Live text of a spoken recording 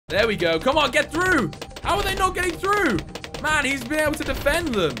There we go. Come on, get through. How are they not getting through? Man, he's been able to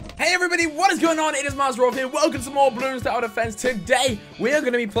defend them. Hey everybody, what is going on? It is MasterOv here. Welcome to more Bloons Tower Defense. Today, we are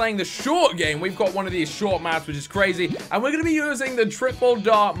going to be playing the short game. We've got one of these short maps, which is crazy. And we're going to be using the triple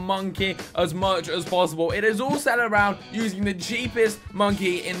dart monkey as much as possible. It is all set around using the cheapest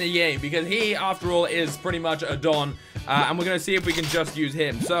monkey in the game. Because he, after all, is pretty much a don. And we're going to see if we can just use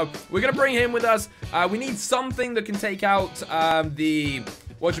him. So, we're going to bring him with us. We need something that can take out the...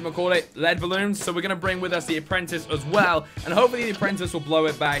 whatchamacallit, lead balloons. So we're going to bring with us the apprentice as well. And hopefully the apprentice will blow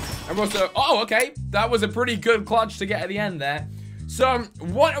it back. And we're also, oh, okay. That was a pretty good clutch to get at the end there. So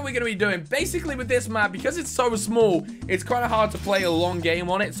what are we going to be doing? Basically with this map, because it's so small, it's kind of hard to play a long game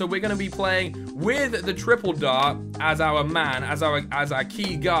on it. So we're going to be playing with the triple dart as our man, as our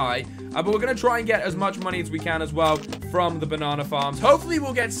key guy. But we're going to try and get as much money as we can as well from the banana farms. Hopefully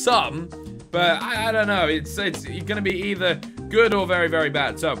we'll get some. But I don't know. It's going to be either good or very, very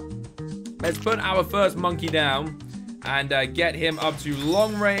bad. So let's put our first monkey down and get him up to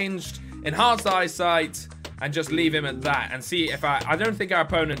long-ranged, enhanced eyesight, and just leave him at that. And see if I don't think our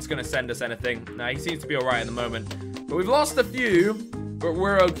opponent's going to send us anything. No, he seems to be all right at the moment. But we've lost a few, but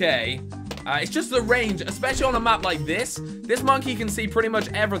we're okay. It's just the range, especially on a map like this. This monkey can see pretty much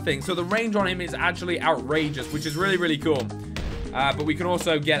everything. So the range on him is actually outrageous, which is really, really cool. But we can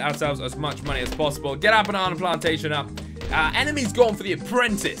also get ourselves as much money as possible. Get our banana plantation up. Enemy's gone for the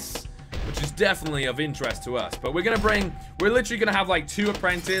apprentice, which is definitely of interest to us. But we're literally going to have like 2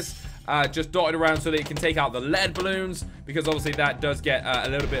 apprentices just dotted around so that it can take out the lead balloons. Because obviously that does get a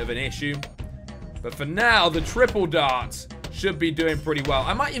little bit of an issue. But for now, the triple dart should be doing pretty well.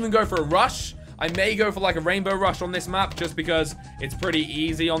 I might even go for a rush. I may go for like a rainbow rush on this map just because it's pretty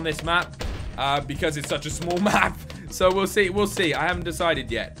easy on this map. Because it's such a small map. So we'll see. I haven't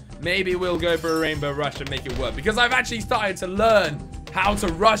decided yet. Maybe we'll go for a rainbow rush and make it work. Because I've actually started to learn how to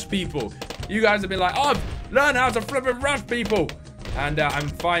rush people. You guys have been like, oh, learn how to flippin' rush people. And I'm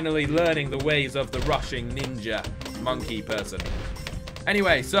finally learning the ways of the rushing ninja monkey person.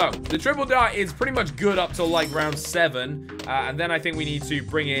 Anyway, so the triple dart is pretty much good up till like round 7. And then I think we need to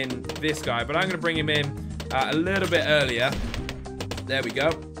bring in this guy. But I'm going to bring him in a little bit earlier. There we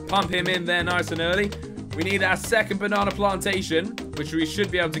go. Pump him in there nice and early. We need our second banana plantation, which we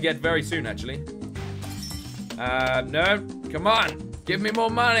should be able to get very soon, actually. No. Come on. Give me more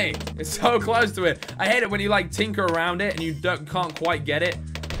money. It's so close to it. I hate it when you, like, tinker around it and you can't quite get it.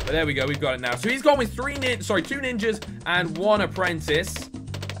 But there we go. We've got it now. So he's gone with 2 ninjas and 1 apprentice,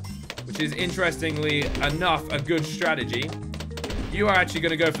 which is, interestingly enough, a good strategy. You are actually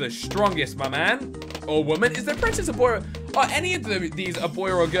going to go for the strongest, my man. Or woman. Is the apprentice a boy? Are any of these a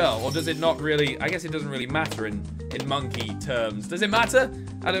boy or a girl? Or does it not really? I guess it doesn't really matter in monkey terms. Does it matter?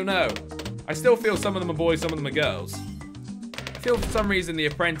 I don't know. I still feel some of them are boys, some of them are girls. I feel for some reason the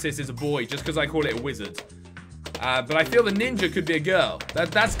apprentice is a boy just because I call it a wizard. But I feel the ninja could be a girl.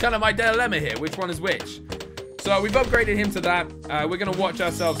 That's kind of my dilemma here. Which one is which? So we've upgraded him to that. We're going to watch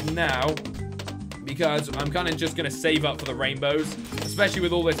ourselves now. Because I'm kind of just going to save up for the rainbows. Especially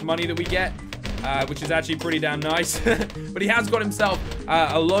with all this money that we get. Which is actually pretty damn nice. But he has got himself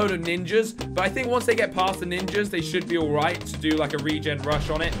a load of ninjas. But I think once they get past the ninjas, they should be alright to do like a regen rush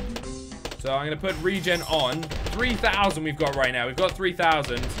on it. So I'm going to put regen on. 3,000 we've got right now. We've got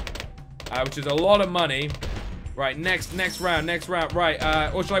 3,000. Which is a lot of money. Right, next round.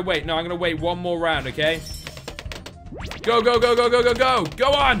 Right, or should I wait? No, I'm going to wait one more round, okay? Go.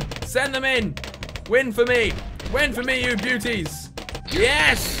 Go on. Send them in. Win for me. Win for me, you beauties.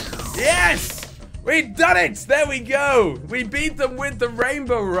 Yes. Yes. We done it! There we go! We beat them with the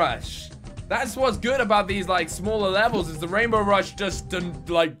Rainbow Rush. That's what's good about these, like, smaller levels, is the Rainbow Rush just,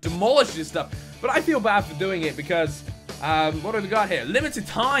 demolishes stuff. But I feel bad for doing it because, what have we got here? Limited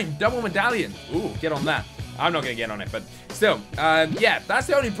time, double medallion. Ooh, get on that. I'm not gonna get on it, but still, yeah, that's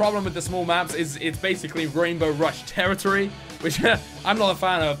the only problem with the small maps, is it's basically Rainbow Rush territory, which I'm not a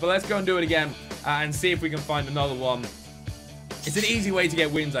fan of, but let's go and do it again, and see if we can find another one. It's an easy way to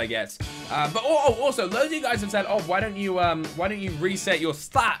get wins, I guess. But also, loads of you guys have said, oh, why don't you reset your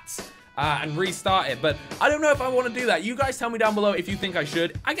stats and restart it? But I don't know if I want to do that. You guys tell me down below if you think I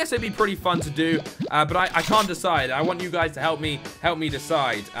should. I guess it'd be pretty fun to do, but I can't decide. I want you guys to help me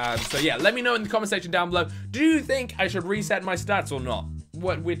decide. So yeah, let me know in the comment section down below. Do you think I should reset my stats or not?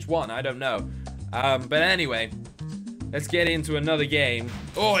 Which one? I don't know. But anyway, let's get into another game.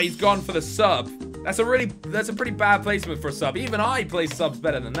 Oh, he's gone for the sub. That's a pretty bad placement for a sub. Even I place subs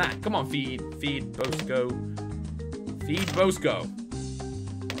better than that. Come on, feed Bosco. Feed Bosco.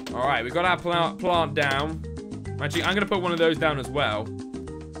 All right, we got our plant down. Actually, I'm gonna put one of those down as well.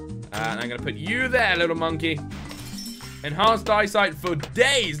 And I'm gonna put you there, little monkey. Enhanced eyesight for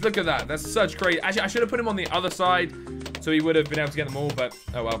days. Look at that. That's such crazy. Actually, I should have put him on the other side so he would have been able to get them all, but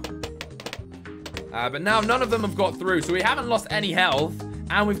oh well. But now none of them have got through, so we haven't lost any health,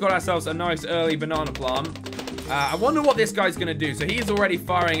 and we've got ourselves a nice early banana plant. I wonder what this guy's going to do. So he's already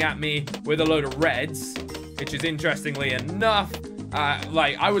firing at me with a load of reds, which is interestingly enough.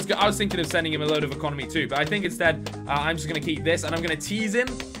 Like, I was thinking of sending him a load of economy too, but I think instead, I'm just going to keep this, and I'm going to tease him,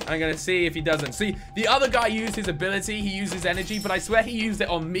 and I'm going to see if he doesn't. See, the other guy used his ability, he used his energy, but I swear he used it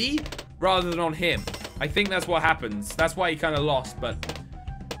on me rather than on him. I think that's what happens. That's why he kind of lost, but...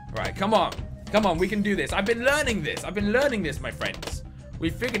 Right, come on. Come on, we can do this. I've been learning this. I've been learning this, my friends. We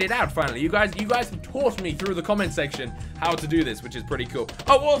figured it out finally. You guys have taught me through the comment section how to do this, which is pretty cool.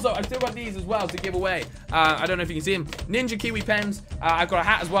 Oh, also, I've still got these as well to give away. I don't know if you can see them. Ninja Kiwi pens. I've got a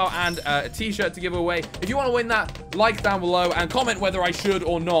hat as well and a t-shirt to give away. If you want to win that, like down below and comment whether I should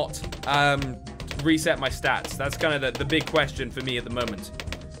or not reset my stats. That's kind of the big question for me at the moment.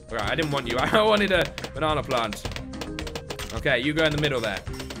 All right, I didn't want you. I wanted a banana plant. Okay, you go in the middle there.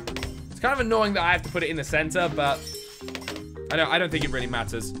 It's kind of annoying that I have to put it in the center, but... I don't think it really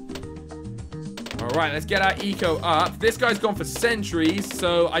matters. All right, let's get our eco up. This guy's gone for sentries,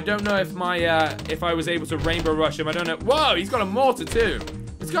 so I don't know if if I was able to rainbow rush him. I don't know. Whoa, he's got a mortar too.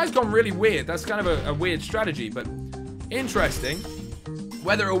 This guy's gone really weird. That's kind of a weird strategy, but interesting.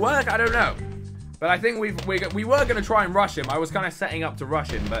 Whether it'll work, I don't know. But I think we were going to try and rush him. I was kind of setting up to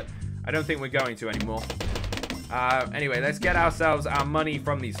rush him, but I don't think we're going to anymore. Anyway, let's get ourselves our money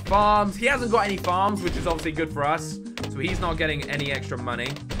from these farms. He hasn't got any farms, which is obviously good for us. So he's not getting any extra money.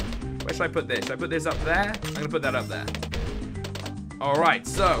 Where should I put this? Should I put this up there? I'm going to put that up there. All right,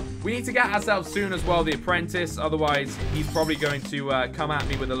 so we need to get ourselves soon as well the apprentice. Otherwise, he's probably going to come at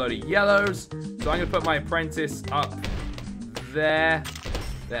me with a load of yellows. So I'm going to put my apprentice up there.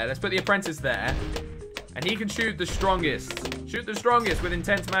 There, let's put the apprentice there. And he can shoot the strongest. Shoot the strongest with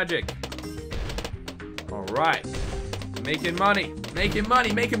intense magic. All right. Making money. Making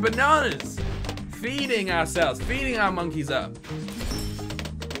money. Making bananas. Feeding ourselves. Feeding our monkeys up.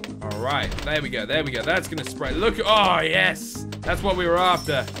 All right. There we go. There we go. That's going to spread. Look. Oh, yes. That's what we were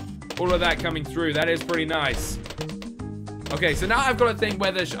after. All of that coming through. That is pretty nice. Okay, so now I've got to think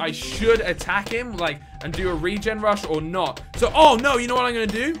whether I should attack him, like, and do a regen rush or not. So, oh, no. You know what I'm going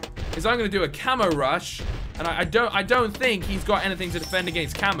to do? Is I'm going to do a camo rush. And I don't think he's got anything to defend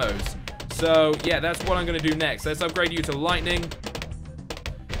against camos. So, yeah, that's what I'm going to do next. Let's upgrade you to lightning.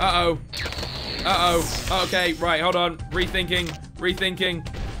 Uh-oh. Uh-oh. Okay, right, hold on. Rethinking.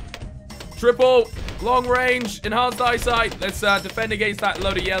 Triple. Long range. Enhanced eyesight. Let's defend against that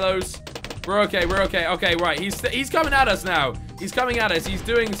load of yellows. We're okay. Okay, right. He's coming at us now. He's coming at us. He's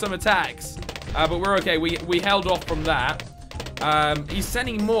doing some attacks. But we're okay. We held off from that. He's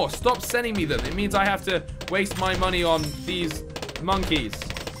sending more. Stop sending me them. It means I have to waste my money on these monkeys.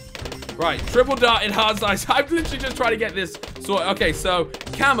 Right, triple dart enhanced eyes. I'm literally just trying to get this sort. Okay, so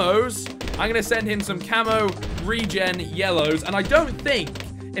camos. I'm gonna send him some camo regen yellows, and I don't think,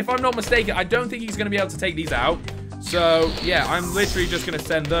 if I'm not mistaken, I don't think he's gonna be able to take these out. So yeah, I'm literally just gonna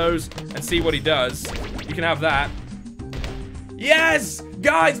send those and see what he does. You can have that. Yes,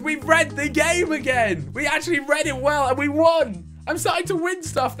 guys, we've read the game again. We actually read it well, and we won. I'm starting to win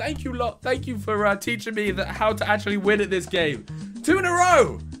stuff. Thank you, lot. Thank you for teaching me how to actually win at this game. 2 in a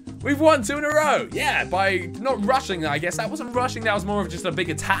row. We've won 2 in a row. Yeah, by not rushing that, I guess. That wasn't rushing. That was more of just a big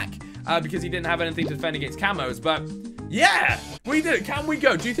attack because he didn't have anything to defend against camos. But, yeah, we did it. Can we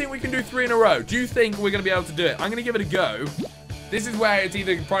go? Do you think we can do 3 in a row? Do you think we're going to be able to do it? I'm going to give it a go. This is where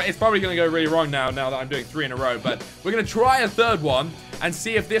it's probably going to go really wrong now that I'm doing 3 in a row. But we're going to try a 3rd one and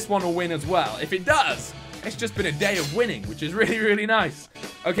see if this one will win as well. If it does, it's just been a day of winning, which is really, really nice.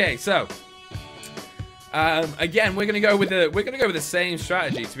 Okay, so... again, we're gonna go with the same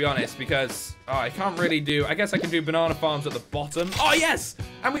strategy, to be honest, because I can't really do. I guess I can do banana farms at the bottom. Oh yes,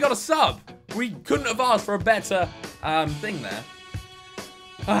 and we got a sub. We couldn't have asked for a better thing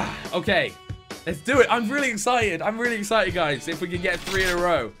there. Okay, let's do it. I'm really excited. I'm really excited, guys. If we can get 3 in a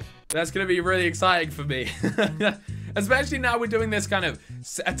row, that's gonna be really exciting for me. Especially now we're doing this kind of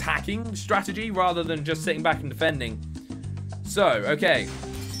attacking strategy rather than just sitting back and defending. So, okay.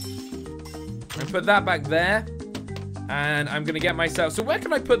 I'm gonna put that back there. And I'm gonna get myself... So where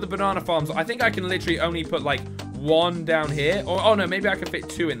can I put the banana farms? I think I can literally only put like 1 down here. Or, oh no, maybe I can fit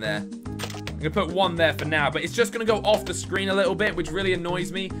 2 in there. I'm gonna put 1 there for now. But it's just gonna go off the screen a little bit, which really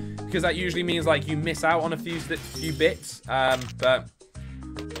annoys me. Because that usually means like you miss out on a few bits. But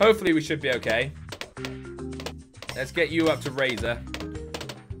hopefully we should be okay. Let's get you up to Razor.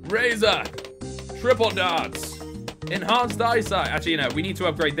 Razor! Triple darts! Enhanced eyesight. Actually, no, we need to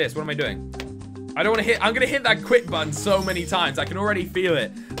upgrade this. What am I doing? I don't want to hit. I'm going to hit that quit button so many times. I can already feel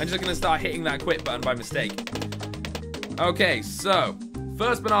it. I'm just going to start hitting that quit button by mistake. Okay, so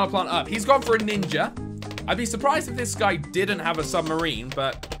first banana plant up. He's gone for a ninja. I'd be surprised if this guy didn't have a submarine,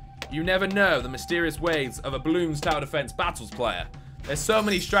 but you never know the mysterious ways of a Bloons Tower Defense Battles player. There's so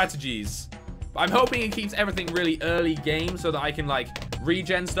many strategies. I'm hoping he keeps everything really early game so that I can, like,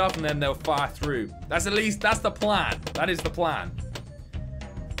 regen stuff and then they'll fire through. That's the plan. That is the plan.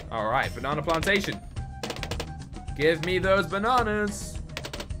 Alright, banana plantation. Give me those bananas.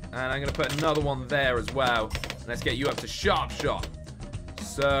 And I'm going to put another one there as well. Let's get you up to sharp shot.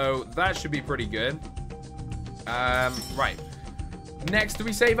 So, that should be pretty good. Right. Next, do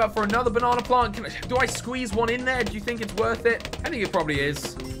we save up for another banana plant? Do I squeeze one in there? Do you think it's worth it? I think it probably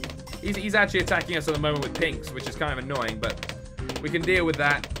is. He's actually attacking us at the moment with pinks, which is kind of annoying, but we can deal with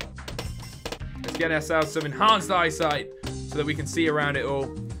that. Let's get ourselves some enhanced eyesight so that we can see around it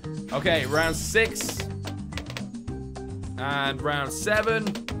all. Okay, round 6. And round 7.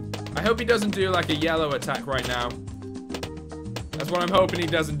 I hope he doesn't do like a yellow attack right now. That's what I'm hoping he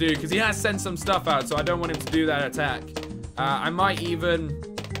doesn't do, because he has sent some stuff out, so I don't want him to do that attack. I might even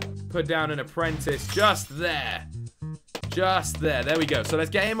put down an apprentice just there. Just there. There we go. So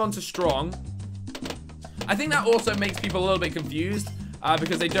let's get him onto strong. I think that also makes people a little bit confused,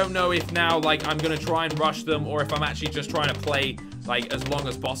 because they don't know if now, like, I'm going to try and rush them or if I'm actually just trying to play, like, as long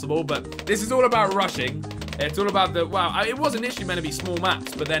as possible. But this is all about rushing. It's all about the, wow, it was initially meant to be small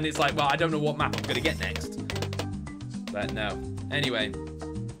maps, but then it's like, well, I don't know what map I'm going to get next. But no. Anyway.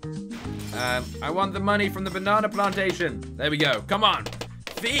 I want the money from the banana plantation. There we go. Come on.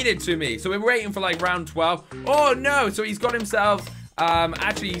 Feed it to me. So we're waiting for like round 12. Oh no. So he's got himself,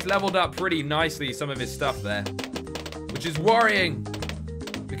 actually he's leveled up pretty nicely some of his stuff there. Which is worrying.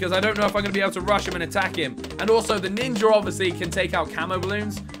 Because I don't know if I'm going to be able to rush him and attack him. And also the ninja obviously can take out camo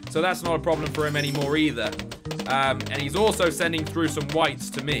balloons. So that's not a problem for him anymore either. And he's also sending through some whites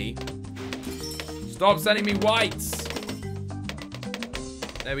to me. Stop sending me whites.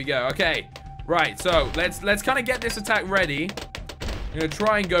 There we go. Okay. Right. So let's kind of get this attack ready. I'm going to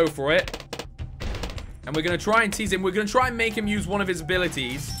try and go for it. And we're going to try and tease him. We're going to try and make him use one of his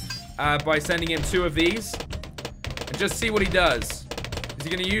abilities by sending him 2 of these. And just see what he does. Is he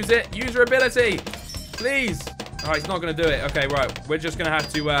going to use it? Use your ability. Please. Oh, he's not going to do it. Okay, right. We're just going to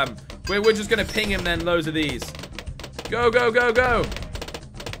have to, we're just going to ping him then loads of these. Go, go, go, go.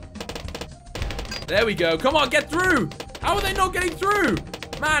 There we go. Come on, get through. How are they not getting through?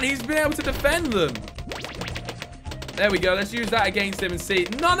 Man, he's been able to defend them. There we go. Let's use that against him and see.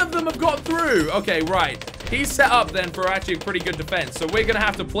 None of them have got through. Okay, right. He's set up then for actually a pretty good defense. So we're going to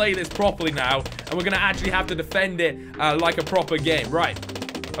have to play this properly now. And we're going to actually have to defend it like a proper game. Right.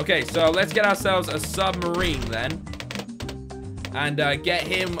 Okay, so let's get ourselves a submarine then. And get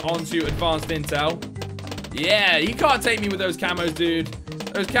him onto advanced intel. Yeah, he can't take me with those camos, dude.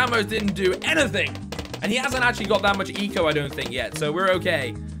 Those camos didn't do anything. And he hasn't actually got that much eco, I don't think, yet. So we're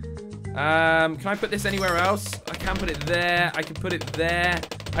okay. Can I put this anywhere else? I can put it there. I can put it there.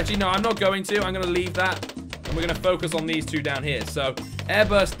 Actually, no, I'm not going to. I'm going to leave that. And we're going to focus on these 2 down here. So,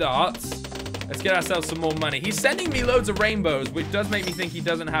 airburst darts. Let's get ourselves some more money. He's sending me loads of rainbows, which does make me think he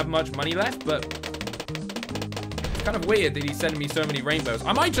doesn't have much money left. But it's kind of weird that he's sending me so many rainbows.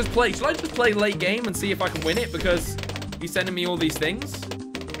 I might just play. Should I just play late game and see if I can win it? Because he's sending me all these things.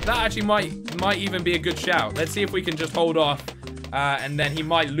 That actually might even be a good shout. Let's see if we can just hold off. And then he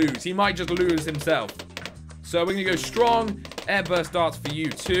might lose. He might just lose himself. So we're going to go strong. Airburst darts for you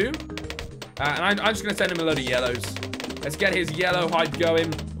too. And I'm just going to send him a load of yellows. Let's get his yellow hype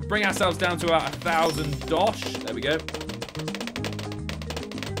going. Bring ourselves down to about 1,000 dosh. There we go.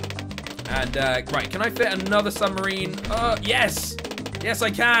 And, right. Can I fit another submarine? Yes. Yes,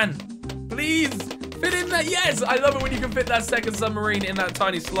 I can. Please. Fit in there. Yes. I love it when you can fit that second submarine in that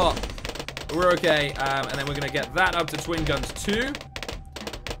tiny slot. We're okay. And then we're going to get that up to twin guns 2.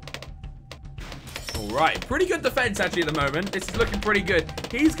 Alright. Pretty good defense, actually, at the moment. This is looking pretty good.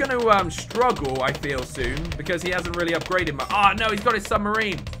 He's going to struggle, I feel, soon. Because he hasn't really upgraded much. Oh, no. He's got his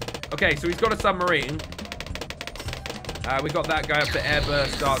submarine. Okay, so he's got a submarine. We got that guy up to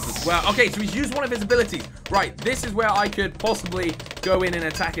airburst darts as well. Okay, so he's used one of his abilities. Right, this is where I could possibly go in and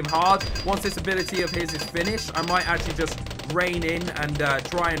attack him hard. Once this ability of his is finished, I might actually just rain in and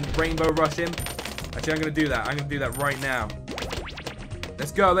try and rainbow rush him. Actually, I'm going to do that. I'm going to do that right now.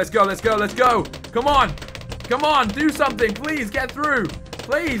 Let's go, let's go, let's go, let's go. Come on. Come on, do something. Please, get through.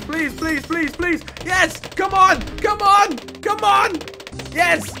 Please, please, please, please, please. Yes, come on, come on, come on.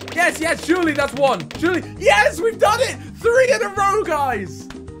 Yes, yes, yes, surely that's one. Surely, yes, we've done it. 3 in a row, guys.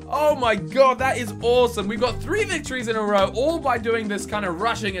 Oh my god, that is awesome. We've got 3 victories in a row, all by doing this kind of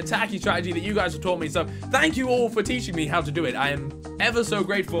rushing, attacking strategy that you guys have taught me. So thank you all for teaching me how to do it. I am ever so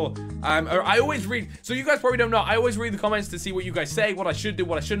grateful. I always read, so you guys probably don't know, I always read the comments to see what you guys say, what I should do,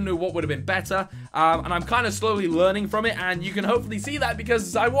 what I shouldn't do, what would have been better. And I'm kind of slowly learning from it, and you can hopefully see that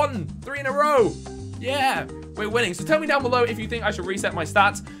because I won 3 in a row. Yeah, we're winning. So tell me down below if you think I should reset my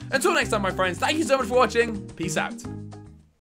stats. Until next time, my friends, thank you so much for watching. Peace out.